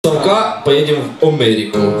Совка, поедем в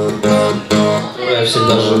Америку. Которая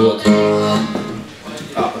всегда живет.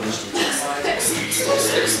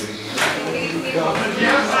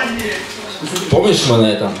 Помнишь, мы на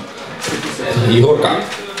этом Егорка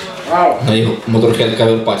на Motorhead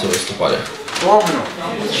кавер-пати выступали? Помню.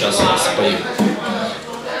 Сейчас я спою.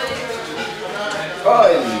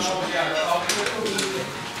 Ай, Миша.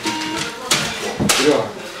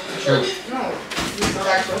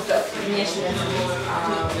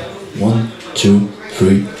 One, two,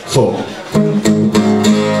 three, four.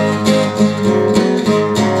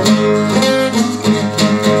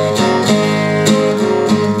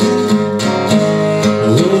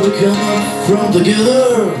 When we come up from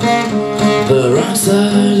together, the right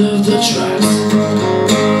side of the tracks.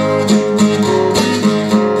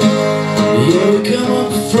 Yeah, we come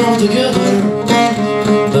up from together,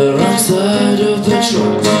 the right side of the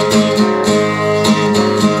tracks.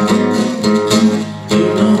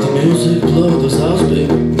 Blow this house big,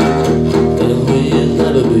 and we ain't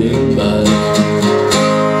never been back.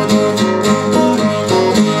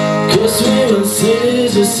 'Cause we went city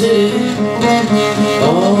to city,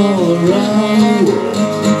 all around the world.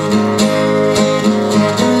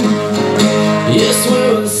 Yes, we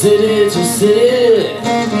went city to city,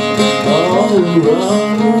 all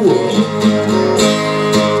around the world.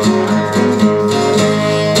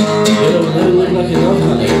 You know, we never look like enough,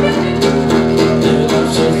 honey.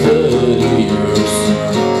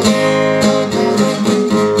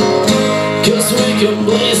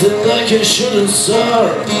 Blaze it like a shooting star,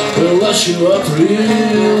 we'll light you up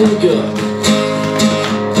real good.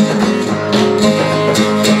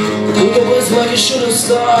 We can blaze like a shooting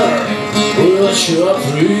star, we'll light you up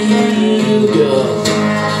real good.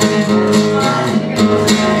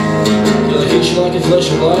 Gonna hit you like a flash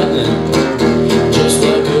of lightning, just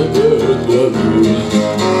like a bird would.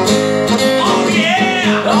 Oh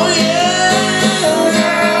yeah! Oh yeah!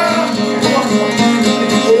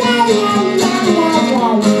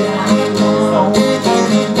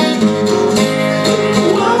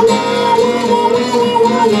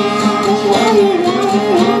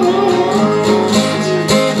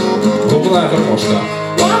 Картошка.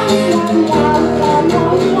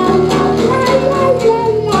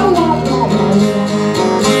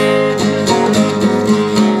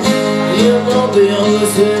 You know the only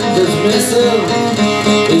thing that's missing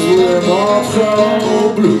is little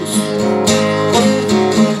Motorhead blues.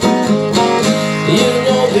 You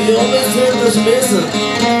know the only thing that's missing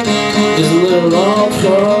is little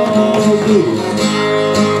Motorhead blues.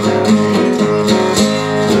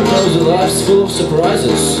 Because your life's full of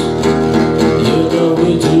surprises.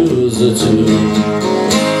 We do the two.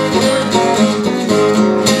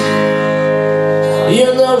 You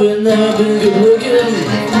know we've never been good looking,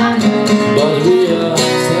 but we are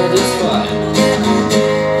satisfied.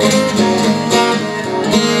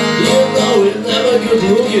 You know we're never good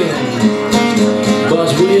looking, but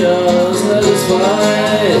we are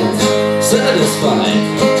satisfied. Satisfied.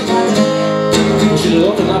 We should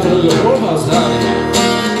open up a little whorehouse down here.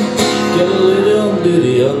 Get a little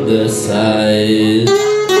bitty on the side.